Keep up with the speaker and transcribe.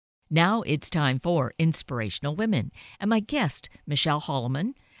Now it's time for Inspirational Women. And my guest, Michelle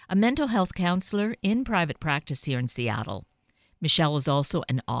Holloman, a mental health counselor in private practice here in Seattle. Michelle is also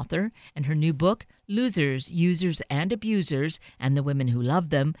an author, and her new book, Losers, Users, and Abusers, and the Women Who Love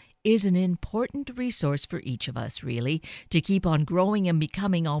Them, is an important resource for each of us, really, to keep on growing and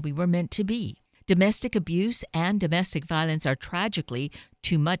becoming all we were meant to be. Domestic abuse and domestic violence are tragically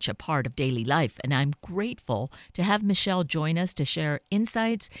too much a part of daily life, and I'm grateful to have Michelle join us to share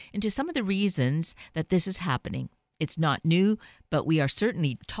insights into some of the reasons that this is happening. It's not new, but we are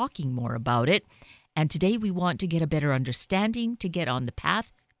certainly talking more about it. And today we want to get a better understanding to get on the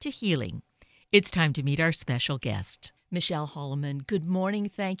path to healing. It's time to meet our special guest. Michelle Holloman, good morning.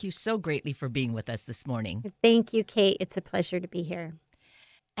 Thank you so greatly for being with us this morning. Thank you, Kate. It's a pleasure to be here.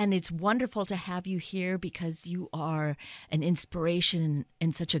 And it's wonderful to have you here because you are an inspiration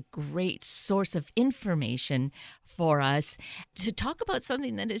and such a great source of information for us to talk about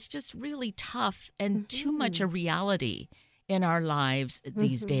something that is just really tough and too much a reality in our lives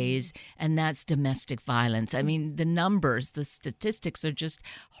these days, and that's domestic violence. I mean, the numbers, the statistics are just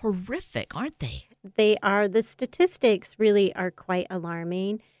horrific, aren't they? They are. The statistics really are quite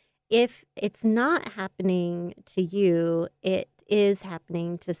alarming. If it's not happening to you, it is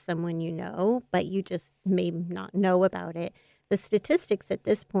happening to someone you know, but you just may not know about it. The statistics at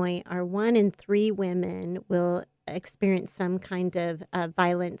this point are 1 in 3 women will experience some kind of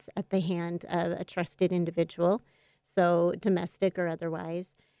violence at the hand of a trusted individual, so domestic or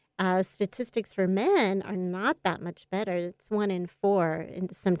otherwise. Statistics for men are not that much better. It's 1 in 4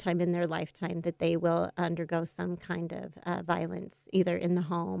 sometime in their lifetime that they will undergo some kind of violence, either in the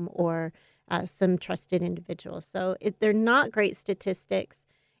home or some trusted individual. So they're not great statistics.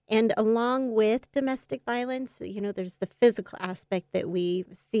 And along with domestic violence, there's the physical aspect that we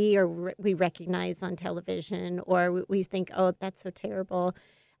see or we recognize on television, or we think, oh, that's so terrible.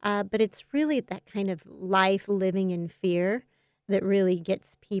 But it's really that kind of life living in fear that really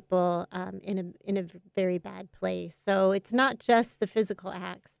gets people in a very bad place. So it's not just the physical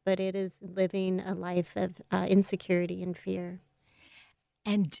acts, but it is living a life of insecurity and fear.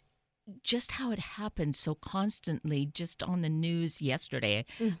 And just how it happens so constantly, just on the news yesterday,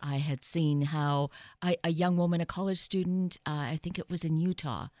 I had seen how a young woman, a college student, I think it was in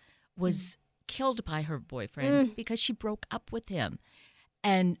Utah, was killed by her boyfriend because she broke up with him.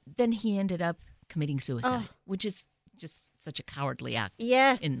 And then he ended up committing suicide, which is just such a cowardly act.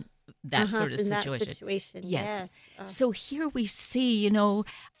 Yes. In that sort of in situation. That situation. Yes. So here we see,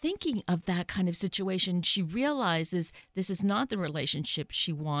 thinking of that kind of situation, she realizes this is not the relationship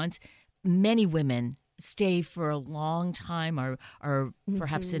she wants. Many women stay for a long time or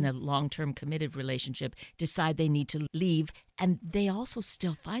perhaps in a long-term committed relationship, decide they need to leave, and they also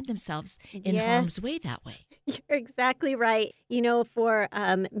still find themselves in harm's way that way. You're exactly right. For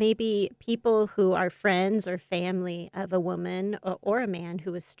maybe people who are friends or family of a woman or a man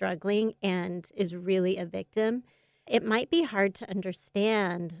who is struggling and is really a victim, it might be hard to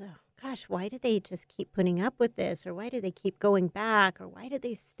understand, oh, gosh, why do they just keep putting up with this? Or why do they keep going back? Or why do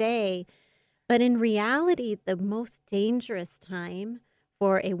they stay? But in reality, the most dangerous time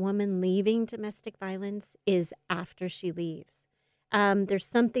for a woman leaving domestic violence is after she leaves. There's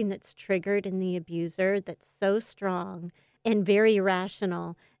something that's triggered in the abuser that's so strong and very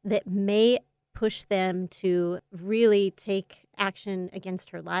irrational that may push them to really take action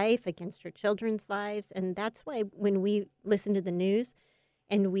against her life, against her children's lives. And that's why when we listen to the news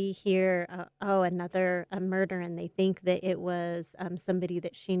and we hear, another murder, and they think that it was somebody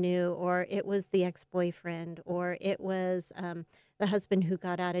that she knew, or it was the ex-boyfriend, or it was the husband who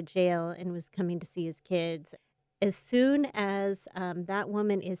got out of jail and was coming to see his kids. As soon as that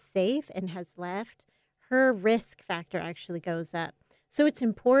woman is safe and has left, her risk factor actually goes up. So it's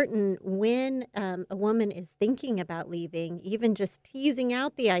important when a woman is thinking about leaving, even just teasing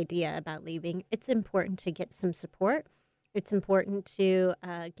out the idea about leaving, it's important to get some support. It's important to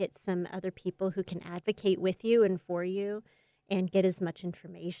get some other people who can advocate with you and for you and get as much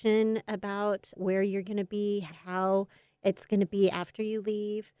information about where you're going to be, how it's going to be after you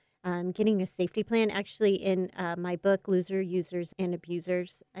leave. Getting a safety plan. Actually, in my book, Losers, Users, and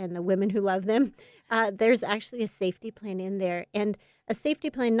Abusers, and the Women Who Love Them, there's actually a safety plan in there. And a safety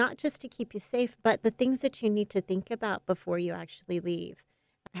plan not just to keep you safe, but the things that you need to think about before you actually leave.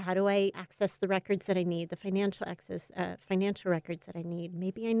 How do I access the records that I need, the financial records that I need?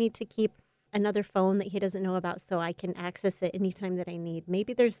 Maybe I need to keep another phone that he doesn't know about so I can access it anytime that I need.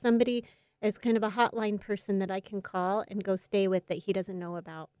 Maybe there's somebody as kind of a hotline person that I can call and go stay with that he doesn't know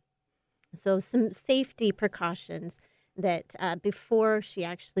about. So some safety precautions that before she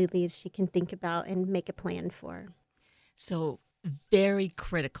actually leaves, she can think about and make a plan for. So very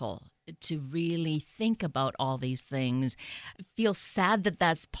critical to really think about all these things. Feel sad that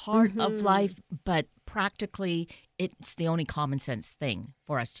that's part of Hmm. life, but practically it's the only common sense thing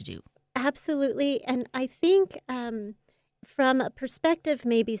for us to do. Absolutely. And I think from a perspective,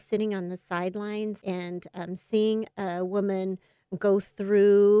 maybe sitting on the sidelines and seeing a woman go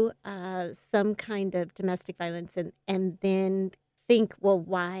through some kind of domestic violence and then think, well,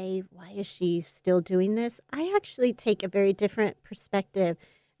 why is she still doing this? I actually take a very different perspective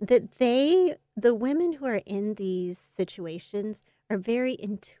that the women who are in these situations are very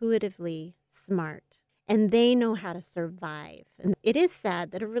intuitively smart and they know how to survive. And it is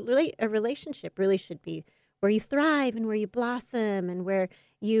sad that a relationship really should be where you thrive and where you blossom and where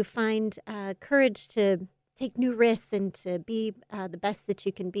you find courage to take new risks and to be the best that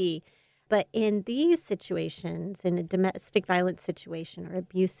you can be. But in these situations, in a domestic violence situation or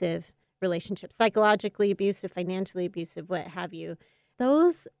abusive relationship, psychologically abusive, financially abusive, what have you,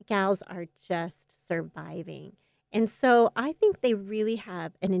 those gals are just surviving. And so I think they really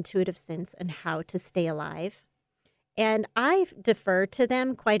have an intuitive sense on how to stay alive. And I defer to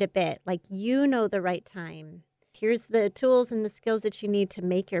them quite a bit. Like, you know, the right time. Here's the tools and the skills that you need to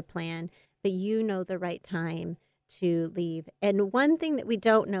make your plan, but you know the right time to leave. And one thing that we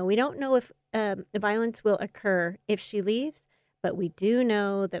don't know if the violence will occur if she leaves, but we do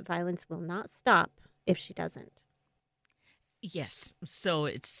know that violence will not stop if she doesn't. Yes. So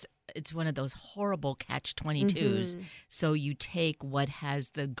it's one of those horrible catch 22s. Mm-hmm. So you take what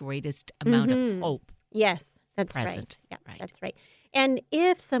has the greatest amount of Mm-hmm. hope Yes, that's right. present. Yeah, Right. that's right. And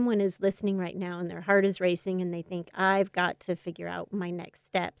if someone is listening right now and their heart is racing and they think, I've got to figure out my next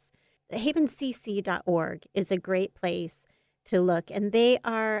steps, havencc.org is a great place to look. And they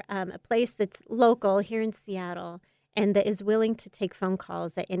are a place that's local here in Seattle and that is willing to take phone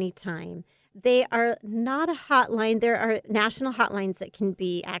calls at any time. They are not a hotline. There are national hotlines that can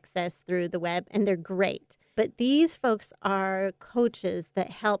be accessed through the web, and they're great. But these folks are coaches that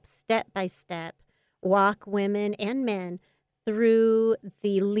help step by step walk women and men through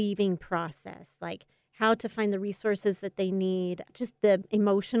the leaving process, like how to find the resources that they need, just the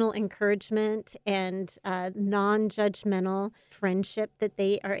emotional encouragement and non judgmental friendship that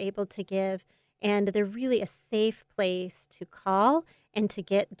they are able to give. And they're really a safe place to call and to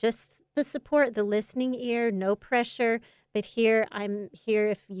get just the support, the listening ear, no pressure. But here, I'm here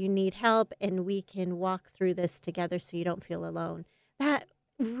if you need help, and we can walk through this together so you don't feel alone. That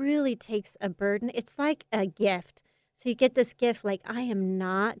really takes a burden. It's like a gift. So you get this gift like, I am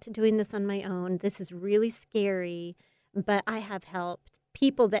not doing this on my own. This is really scary, but I have helped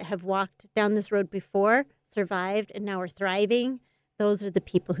people that have walked down this road before, survived, and now are thriving. Those are the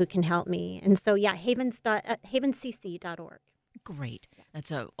people who can help me. And so, yeah, havencc.org. Great.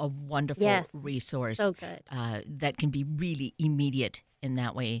 That's a wonderful Yes, resource so good. that can be really immediate in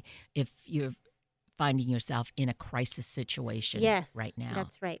that way if you're finding yourself in a crisis situation Yes, right now.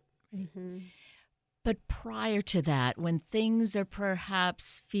 that's right. Right. Hmm. But prior to that, when things are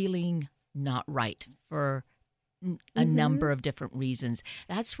perhaps feeling not right for a Hmm. number of different reasons,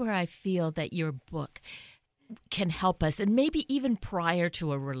 that's where I feel that your book can help us. And maybe even prior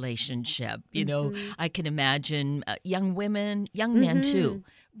to a relationship, Hmm. I can imagine young women, young men too,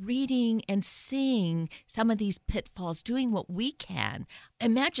 Hmm. reading and seeing some of these pitfalls, doing what we can.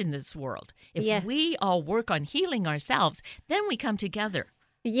 Imagine this world. If Yes. we all work on healing ourselves, then we come together.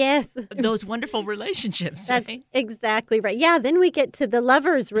 Yes. Those wonderful relationships, That's right? exactly right. Yeah, then we get to the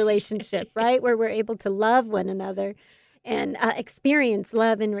lovers relationship, right? Where we're able to love one another and experience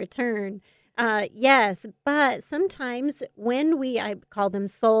love in return. Yes, but sometimes when I call them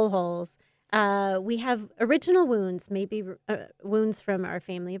soul holes, we have original wounds, maybe wounds from our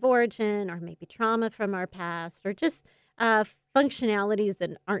family of origin, or maybe trauma from our past, or just functionalities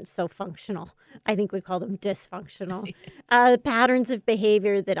that aren't so functional. I think we call them dysfunctional. Patterns of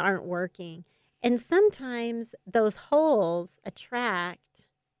behavior that aren't working. And sometimes those holes attract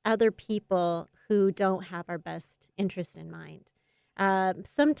other people who don't have our best interest in mind.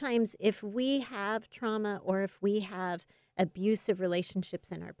 Sometimes, if we have trauma or if we have abusive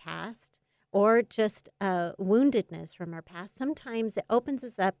relationships in our past, or just woundedness from our past, sometimes it opens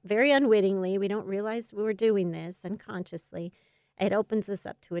us up very unwittingly. We don't realize we were doing this unconsciously. It opens us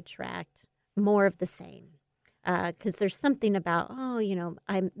up to attract more of the same because there's something about, oh,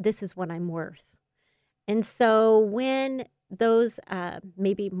 this is what I'm worth. And so when those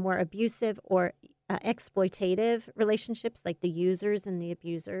maybe more abusive or exploitative relationships, like the users and the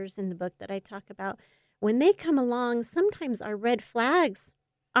abusers in the book that I talk about, when they come along, sometimes our red flags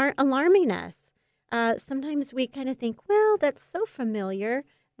aren't alarming us. Sometimes we kind of think, well, that's so familiar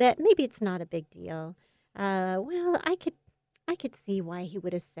that maybe it's not a big deal. Well, I could see why he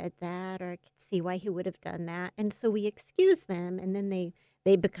would have said that, or I could see why he would have done that. And so we excuse them, and then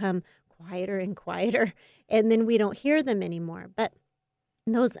they become quieter and quieter, and then we don't hear them anymore. But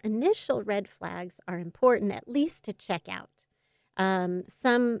those initial red flags are important, at least to check out.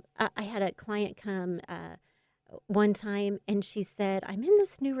 I had a client come one time, and she said, "I'm in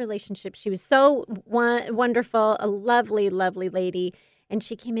this new relationship." She was so wonderful, a lovely, lovely lady. And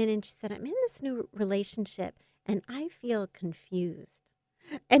she came in and she said, "I'm in this new relationship and I feel confused."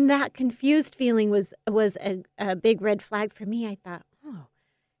 And that confused feeling was a big red flag for me. I thought, oh,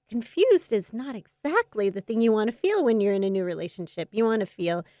 confused is not exactly the thing you want to feel when you're in a new relationship. You want to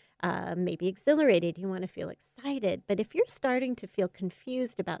feel maybe exhilarated. You want to feel excited. But if you're starting to feel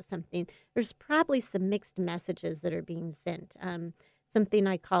confused about something, there's probably some mixed messages that are being sent. Something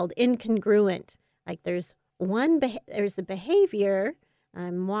I called incongruent. Like there's a behavior.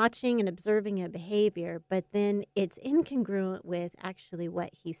 I'm watching and observing a behavior, but then it's incongruent with actually what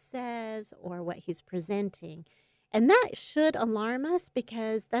he says or what he's presenting. And that should alarm us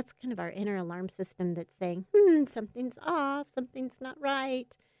because that's kind of our inner alarm system that's saying, something's off, something's not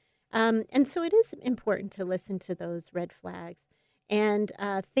right. And so it is important to listen to those red flags and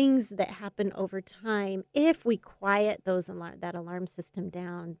things that happen over time. If we quiet that alarm system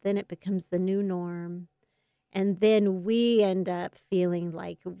down, then it becomes the new norm. And then we end up feeling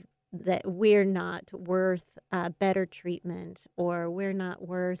like that we're not worth better treatment, or we're not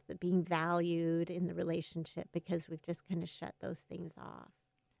worth being valued in the relationship because we've just kind of shut those things off.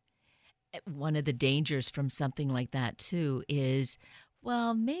 One of the dangers from something like that, too, is,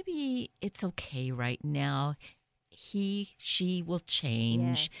 well, maybe it's okay right now. She will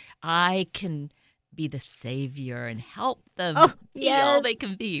change. Yes. I can be the savior and help them Oh, be all yes. they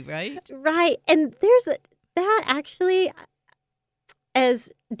can be, right? Right. And that actually, as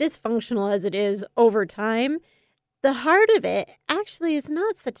dysfunctional as it is over time, the heart of it actually is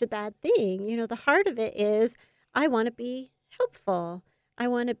not such a bad thing. The heart of it is, I want to be helpful. I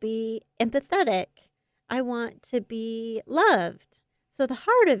want to be empathetic. I want to be loved. So the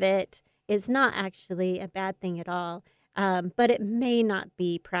heart of it is not actually a bad thing at all. But it may not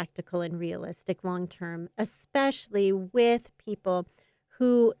be practical and realistic long term, especially with people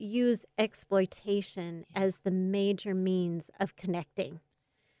who use exploitation as the major means of connecting.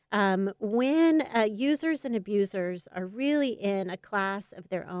 When users and abusers are really in a class of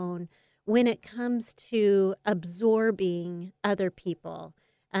their own, when it comes to absorbing other people,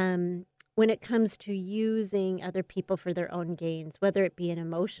 when it comes to using other people for their own gains, whether it be an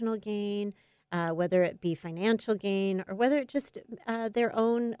emotional gain, whether it be financial gain, or whether it just their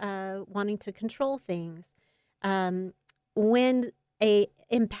own wanting to control things. When a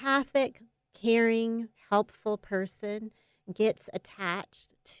empathic, caring, helpful person gets attached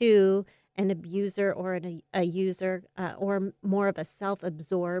to an abuser or a user, or more of a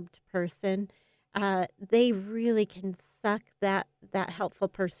self-absorbed person, they really can suck that helpful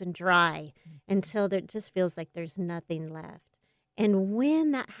person dry until it just feels like there's nothing left. And when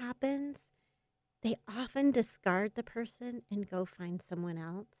that happens, they often discard the person and go find someone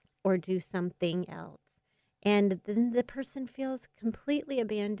else or do something else. And then the person feels completely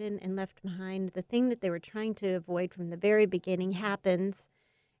abandoned and left behind. The thing that they were trying to avoid from the very beginning happens,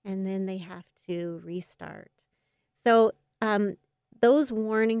 and then they have to restart. So those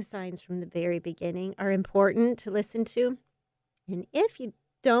warning signs from the very beginning are important to listen to. And if you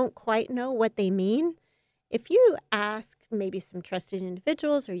don't quite know what they mean, if you ask maybe some trusted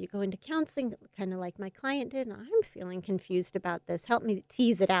individuals, or you go into counseling, kind of like my client did, I'm feeling confused about this, help me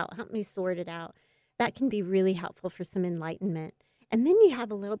tease it out, help me sort it out. That can be really helpful for some enlightenment. And then you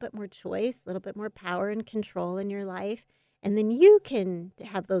have a little bit more choice, a little bit more power and control in your life. And then you can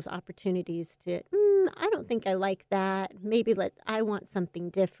have those opportunities to, I don't think I like that. Maybe I want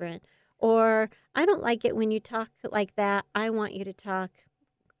something different. Or I don't like it when you talk like that. I want you to talk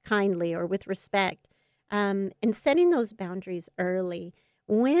kindly or with respect. And setting those boundaries early.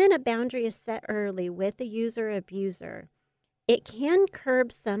 When a boundary is set early with a user or abuser, it can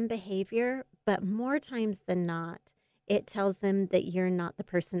curb some behavior, but more times than not, it tells them that you're not the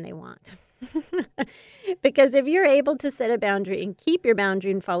person they want. Because if you're able to set a boundary and keep your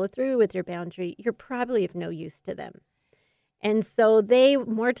boundary and follow through with your boundary, you're probably of no use to them. And so they,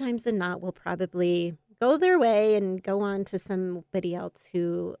 more times than not, will probably go their way and go on to somebody else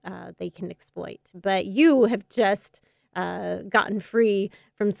who they can exploit. But you have just gotten free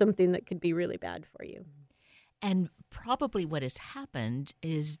from something that could be really bad for you. And probably what has happened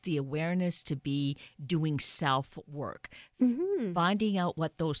is the awareness to be doing self-work, finding out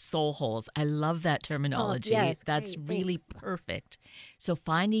what those soul holes, I love that terminology. Yes, That's great, really thanks. perfect. So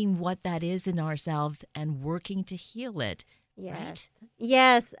finding what that is in ourselves and working to heal it, right? Yes.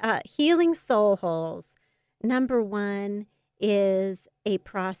 Yes. Healing soul holes. Number one is a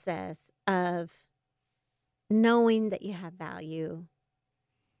process of knowing that you have value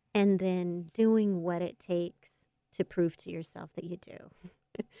and then doing what it takes to prove to yourself that you do.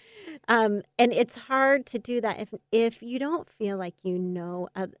 And it's hard to do that if you don't feel like you know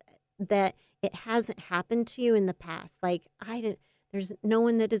that it hasn't happened to you in the past. Like I didn't. There's no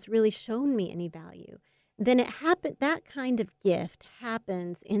one that has really shown me any value. Then it happen that kind of gift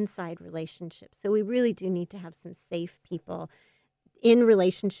happens inside relationships. So we really do need to have some safe people in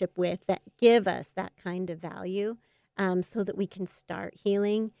relationship with that give us that kind of value, so that we can start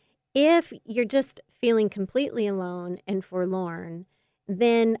healing. If you're just feeling completely alone and forlorn,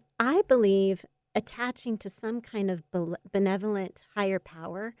 then I believe attaching to some kind of benevolent higher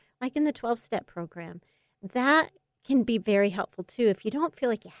power, like in the 12-step program, that can be very helpful too. If you don't feel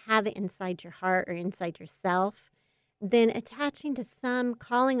like you have it inside your heart or inside yourself, then attaching to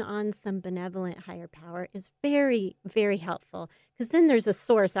calling on some benevolent higher power is very, very helpful because then there's a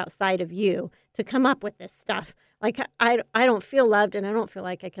source outside of you to come up with this stuff. Like, I don't feel loved and I don't feel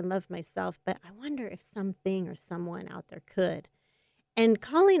like I can love myself, but I wonder if something or someone out there could. And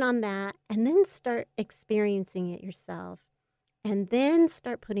calling on that and then start experiencing it yourself and then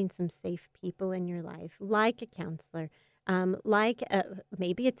start putting some safe people in your life, like a counselor,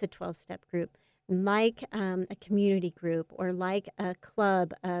 maybe it's a 12-step group, like a community group, or like a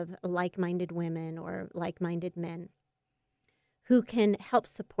club of like-minded women or like-minded men who can help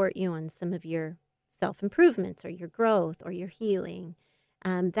support you on some of your self-improvements or your growth or your healing.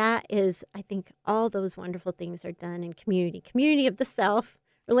 That is, I think, all those wonderful things are done in community of the self,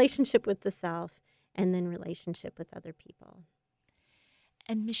 relationship with the self, and then relationship with other people.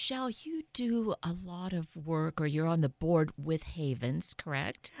 And Michelle, you do a lot of work, or you're on the board with Havens,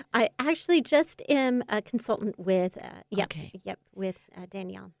 correct? I actually just am a consultant with, Okay. with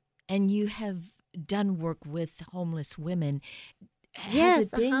Danielle. And you have done work with homeless women. Has Yes,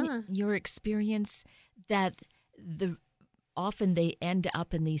 it been uh-huh. your experience that often they end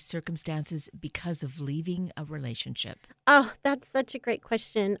up in these circumstances because of leaving a relationship? Oh, that's such a great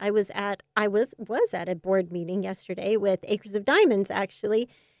question. I was at a board meeting yesterday with Acres of Diamonds, actually,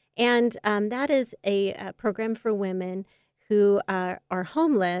 and that is a program for women who are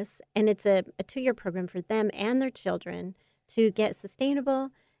homeless, and it's a 2-year program for them and their children to get sustainable,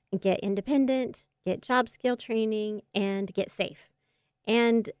 get independent, get job skill training, and get safe.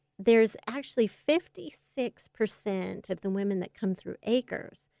 And there's actually 56% of the women that come through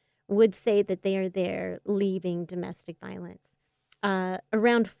Acres would say that they are there leaving domestic violence.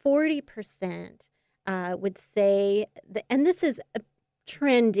 Around 40% would say that, and this is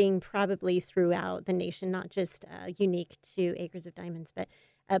trending probably throughout the nation, not just unique to Acres of Diamonds, but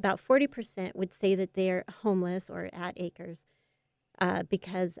about 40% would say that they're homeless or at Acres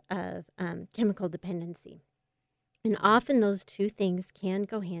because of chemical dependency. And often those two things can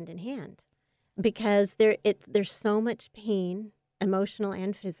go hand in hand because there's so much pain, emotional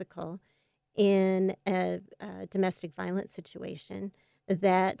and physical, in a domestic violence situation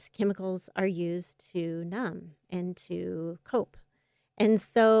that chemicals are used to numb and to cope. And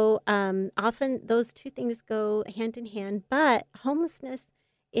so often those two things go hand in hand, but homelessness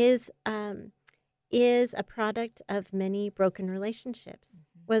is um, is a product of many broken relationships,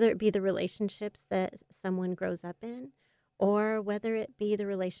 whether it be the relationships that someone grows up in or whether it be the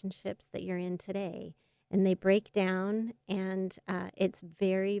relationships that you're in today. And they break down, and it's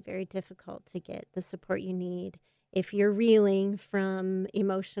very, very difficult to get the support you need if you're reeling from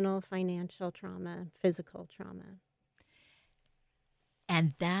emotional, financial trauma, physical trauma.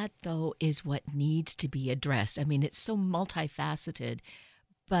 And that, though, is what needs to be addressed. I mean, it's so multifaceted,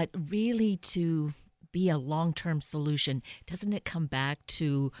 but really to be a long-term solution, doesn't it come back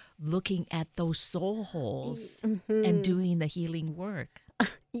to looking at those soul holes and Mhm. doing the healing work?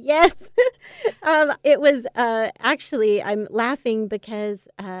 Yes. It was actually, I'm laughing because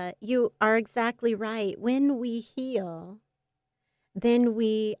you are exactly right. When we heal, then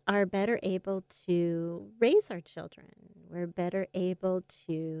we are better able to raise our children. We're better able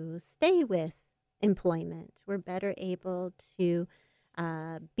to stay with employment. We're better able to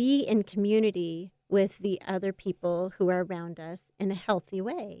be in community with the other people who are around us in a healthy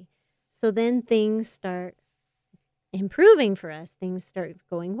way. So then things start improving for us. Things start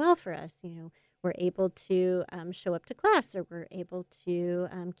going well for us. We're able to show up to class, or we're able to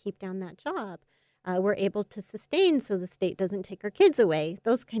keep down that job. We're able to sustain so the state doesn't take our kids away,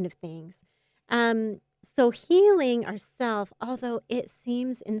 those kind of things. So healing ourself, although it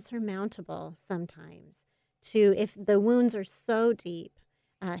seems insurmountable sometimes, if the wounds are so deep,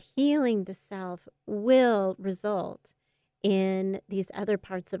 healing the self will result in these other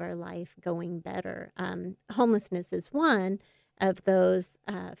parts of our life going better. Homelessness is one of those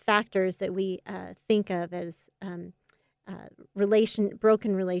factors that we think of as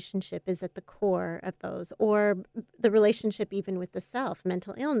broken relationship is at the core of those, or the relationship even with the self.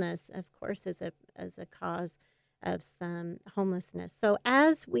 Mental illness, of course, is a cause of some homelessness. So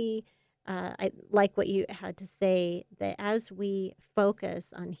as we I like what you had to say, that as we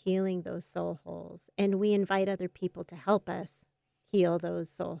focus on healing those soul holes and we invite other people to help us heal those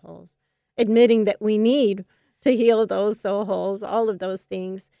soul holes, admitting that we need to heal those soul holes, all of those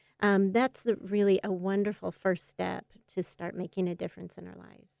things, that's really a wonderful first step to start making a difference in our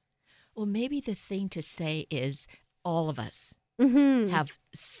lives. Well, maybe the thing to say is all of us Hmm. have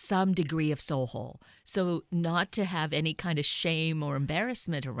some degree of soul hole. So not to have any kind of shame or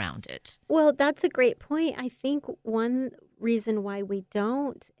embarrassment around it. Well, that's a great point. I think one reason why we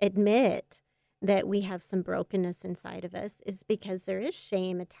don't admit that we have some brokenness inside of us is because there is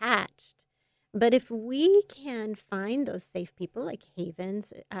shame attached. But if we can find those safe people like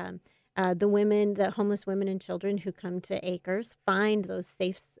havens, the homeless women and children who come to Acres, find those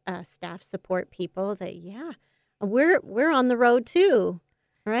safe staff support people that, yeah, we're on the road too,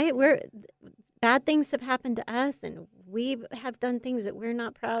 right? Bad things have happened to us, and we have done things that we're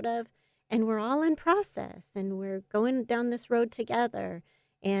not proud of, and we're all in process, and we're going down this road together.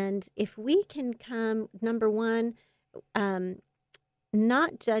 And if we can come, number one, um,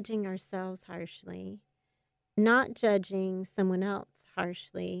 not judging ourselves harshly, not judging someone else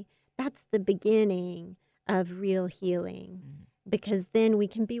harshly, that's the beginning of real healing. Mm. Because then we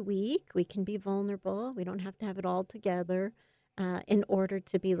can be weak, we can be vulnerable, we don't have to have it all together in order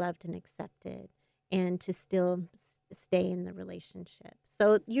to be loved and accepted and to still stay in the relationship.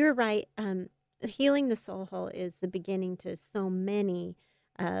 So you're right. Healing the soul hole is the beginning to so many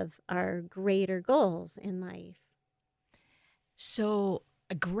of our greater goals in life. So,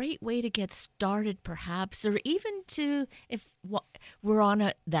 a great way to get started, perhaps, or even to, if we're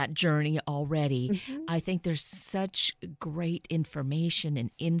on that journey already, Hmm. I think there's such great information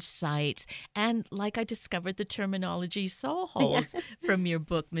and insights. And like I discovered the terminology soul Yeah. holes from your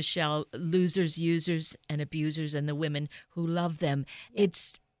book, Michelle, Losers, Users, and Abusers, and the Women Who Love Them. Yes.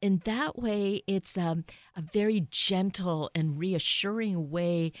 It's in that way, it's a very gentle and reassuring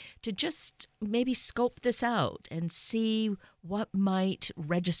way to just maybe scope this out and see what might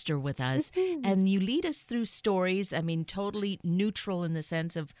register with us. Mhm. And you lead us through stories, I mean, totally neutral in the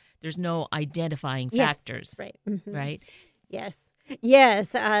sense of there's no identifying Yes, factors, right. Hmm. right? Yes.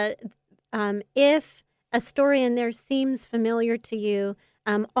 Yes. If a story in there seems familiar to you,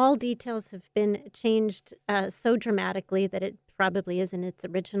 all details have been changed so dramatically that it probably isn't its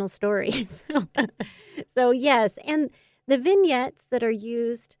original story. So yes. And the vignettes that are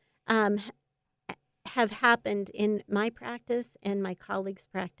used have happened in my practice and my colleagues'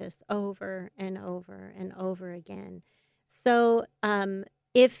 practice over and over and over again. So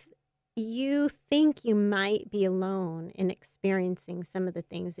if you think you might be alone in experiencing some of the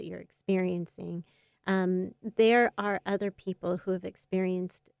things that you're experiencing, there are other people who have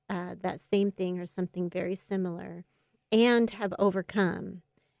experienced that same thing or something very similar and have overcome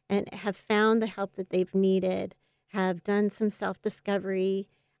and have found the help that they've needed, have done some self discovery.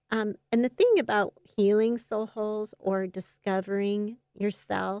 And the thing about healing soul holes or discovering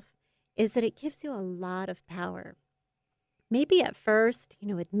yourself is that it gives you a lot of power. Maybe at first,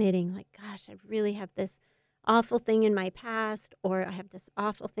 admitting, like, gosh, I really have this awful thing in my past, or I have this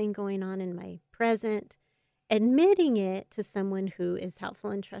awful thing going on in my present. Admitting it to someone who is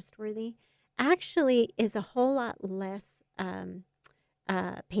helpful and trustworthy actually is a whole lot less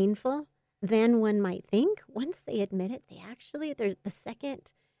painful than one might think. Once they admit it, there's the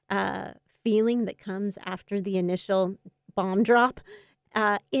second uh, feeling that comes after the initial bomb drop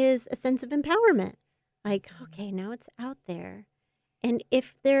is a sense of empowerment. Like, okay, now it's out there. And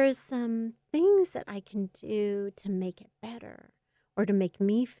if there's some things that I can do to make it better or to make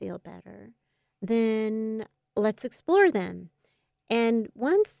me feel better, then let's explore them. And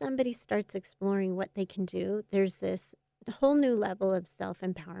once somebody starts exploring what they can do, there's this whole new level of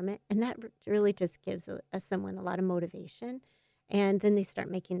self-empowerment, and that really just gives someone a lot of motivation. And then they start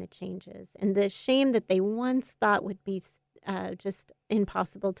making the changes. And the shame that they once thought would be just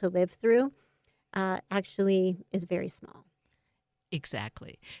impossible to live through actually is very small.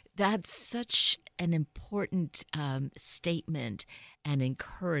 Exactly. That's such an important statement and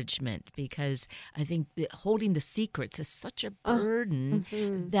encouragement because I think that holding the secrets is such a Oh, burden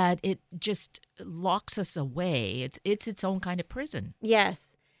hmm. that it just locks us away. It's its own kind of prison.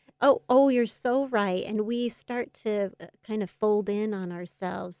 Yes. Oh, you're so right. And we start to kind of fold in on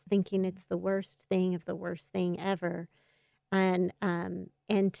ourselves, thinking it's the worst thing of the worst thing ever. and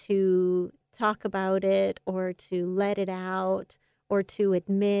to talk about it or to let it out or to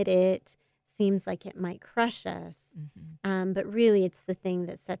admit it seems like it might crush us. But really, it's the thing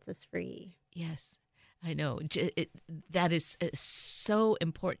that sets us free. Yes, I know. That is so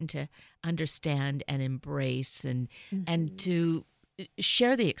important to understand and embrace, and to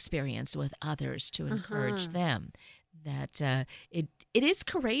share the experience with others to encourage them. That it is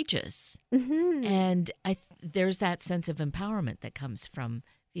courageous, and there's that sense of empowerment that comes from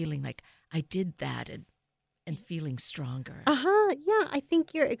feeling like I did that and feeling stronger. Yeah, I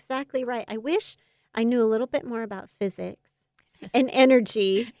think you're exactly right. I wish I knew a little bit more about physics and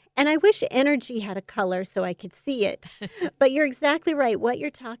energy. And I wish energy had a color so I could see it. But you're exactly right. What you're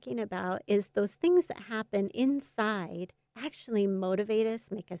talking about is those things that happen inside actually motivate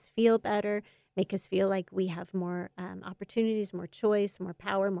us, make us feel better, make us feel like we have more opportunities, more choice, more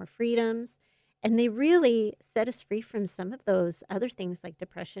power, more freedoms. And they really set us free from some of those other things like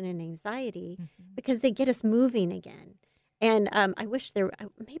depression and anxiety because they get us moving again. And I wish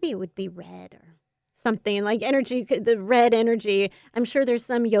maybe it would be red or something like energy, the red energy. I'm sure there's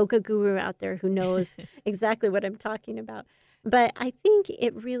some yoga guru out there who knows exactly what I'm talking about. But I think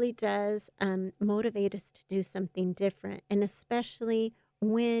it really does motivate us to do something different. And especially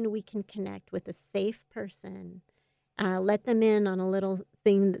when we can connect with a safe person, let them in on a little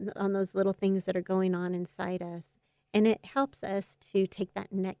thing, on those little things that are going on inside us. And it helps us to take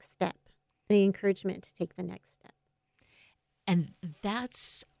that next step, the encouragement to take the next step. And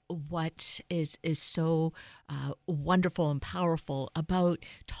that's what is so wonderful and powerful about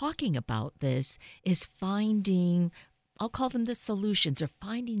talking about this is finding, I'll call them the solutions, or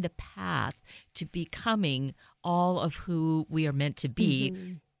finding the path to becoming all of who we are meant to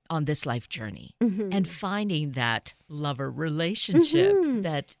be on this life journey, and finding that lover relationship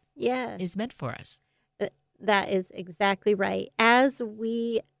that is meant for us. That is exactly right. As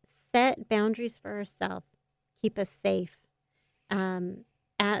we set boundaries for ourselves, keep us safe,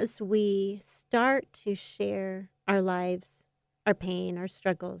 as we start to share our lives, our pain, our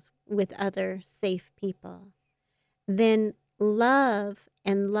struggles with other safe people, then love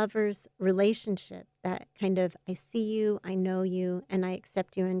and lovers' relationship, that kind of I see you, I know you, and I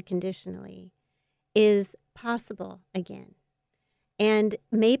accept you unconditionally, is possible again. And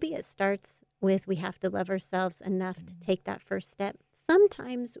maybe it starts with we have to love ourselves enough to take that first step.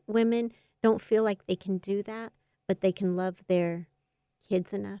 Sometimes women don't feel like they can do that, but they can love their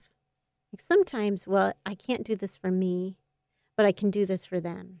kids enough. Like sometimes, well, I can't do this for me, but I can do this for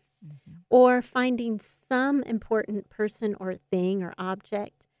them. Or finding some important person or thing or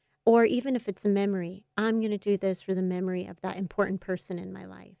object, or even if it's a memory, I'm going to do this for the memory of that important person in my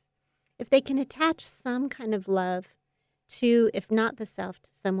life. If they can attach some kind of love to, if not the self, to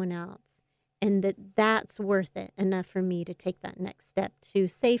someone else, and that's worth it enough for me to take that next step to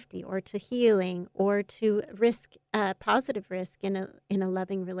safety or to healing or to risk, positive risk in a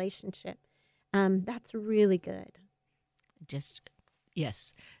loving relationship, that's really good.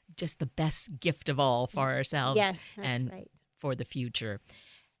 Yes, just the best gift of all for ourselves. Yes, that's and right. For the future.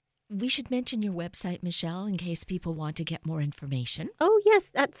 We should mention your website, Michelle, in case people want to get more information. Oh,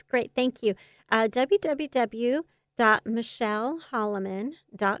 yes, that's great. Thank you.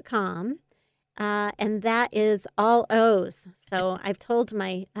 www.michelleholloman.com. And that is all O's. So I've told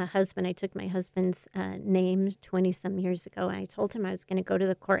my husband, I took my husband's name 20-some years ago, and I told him I was going to go to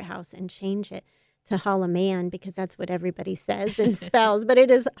the courthouse and change it to Holloman because that's what everybody says and spells, but it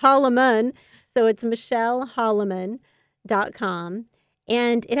is Holloman. So it's michelleholloman.com.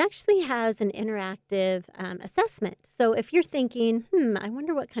 And it actually has an interactive assessment. So if you're thinking, I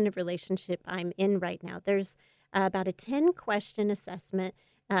wonder what kind of relationship I'm in right now, there's about a 10-question assessment,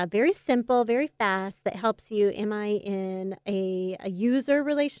 very simple, very fast, that helps you. Am I in a user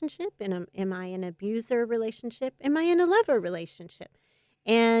relationship? Am I in an abuser relationship? Am I in a lover relationship?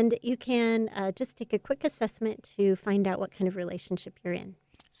 And you can just take a quick assessment to find out what kind of relationship you're in.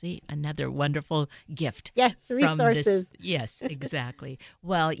 See, another wonderful gift. Yes, resources. Yes, exactly.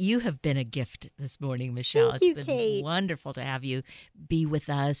 Well, you have been a gift this morning, Michelle. Thank you, been Kate. Wonderful to have you be with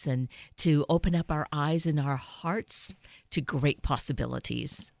us and to open up our eyes and our hearts to great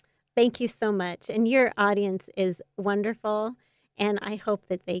possibilities. Thank you so much. And your audience is wonderful. And I hope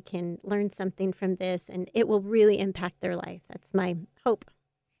that they can learn something from this and it will really impact their life. That's my hope.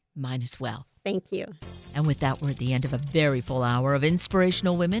 Mine as well. Thank you. And with that, we're at the end of a very full hour of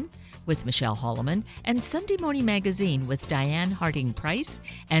Inspirational Women with Michelle Holloman and Sunday Morning Magazine with Diane Harding Price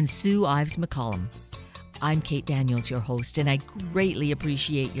and Sue Ives McCollum. I'm Kate Daniels, your host, and I greatly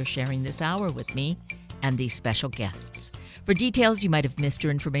appreciate your sharing this hour with me and these special guests. For details you might have missed or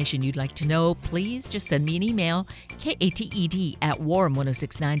information you'd like to know, please just send me an email,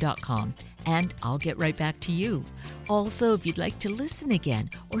 kated@warm1069.com, and I'll get right back to you. Also, if you'd like to listen again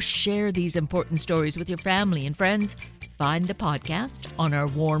or share these important stories with your family and friends, find the podcast on our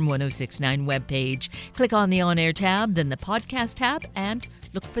Warm 1069 webpage. Click on the On Air tab, then the podcast tab, and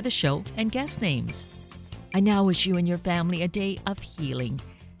look for the show and guest names. I now wish you and your family a day of healing.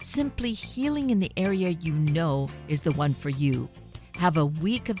 Simply healing in the area you know is the one for you. Have a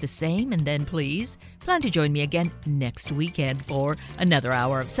week of the same, and then please plan to join me again next weekend for another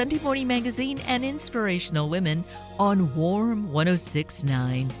hour of Sunday Morning Magazine and Inspirational Women on Warm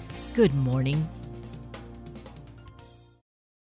 1069. Good morning.